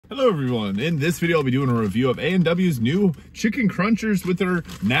Hello everyone, in this video I'll be doing a review of A&W's new chicken crunchers with their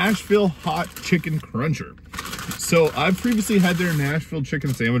Nashville hot chicken cruncher. So I've previously had their Nashville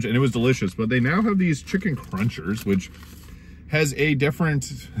chicken sandwich and it was delicious, but they now have these chicken crunchers, which has a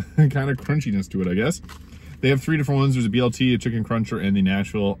different kind of crunchiness to it, I guess. They have three different ones. There's a BLT, a chicken cruncher, and the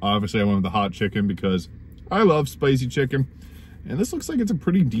Nashville. Obviously I went with the hot chicken because I love spicy chicken. And this looks like it's a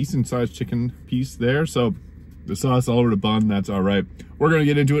pretty decent sized chicken piece there, so the sauce all over the bun, that's all right. We're gonna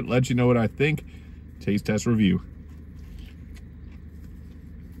get into it, let you know what I think. Taste test review.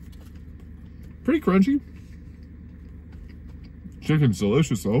 Pretty crunchy. Chicken's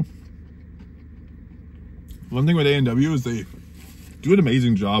delicious though. One thing with A&W is they do an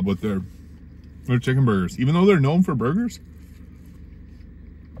amazing job with their chicken burgers. Even though they're known for burgers,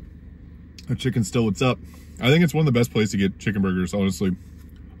 their chicken's still what's up. I think it's one of the best places to get chicken burgers, honestly.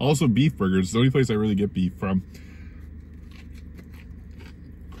 Also beef burgers, it's the only place I really get beef from.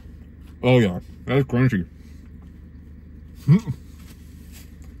 Oh yeah, that's crunchy.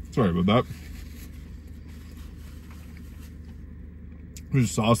 Sorry about that.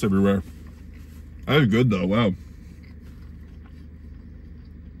 There's sauce everywhere. That is good though, wow.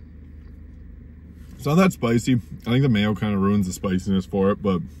 It's not that spicy. I think the mayo kind of ruins the spiciness for it,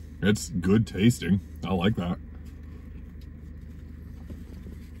 but it's good tasting. I like that.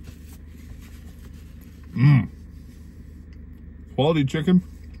 Quality chicken.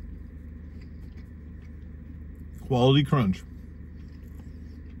 Quality crunch.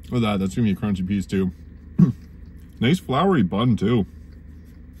 Look at that, that's gonna be a crunchy piece too. Nice floury bun too.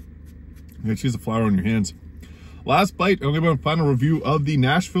 You gotta choose the flour in your hands. Last bite, I'm gonna give a final review of the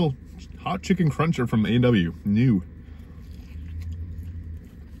Nashville hot chicken cruncher from A&W. New.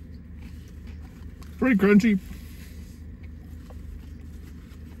 Pretty crunchy.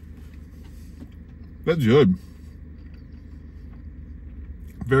 That's good.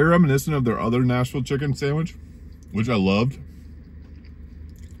 Very reminiscent of their other Nashville chicken sandwich, which I loved.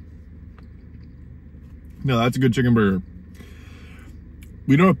 No, that's a good chicken burger.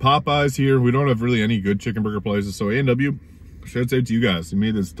 We don't have Popeyes here. We don't have really any good chicken burger places. So A&W, shouts out to you guys. You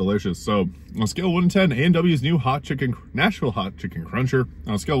made this delicious. So on a scale of 1 to 10, A&W's new Nashville hot chicken cruncher.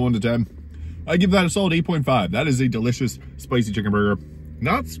 On a scale of 1 to 10, I give that a solid 8.5. That is a delicious spicy chicken burger.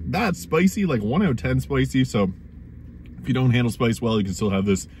 Not that spicy, like 1 out of 10 spicy. So if you don't handle spice well, you can still have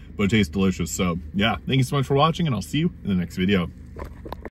this, but it tastes delicious. So yeah, thank you so much for watching, and I'll see you in the next video.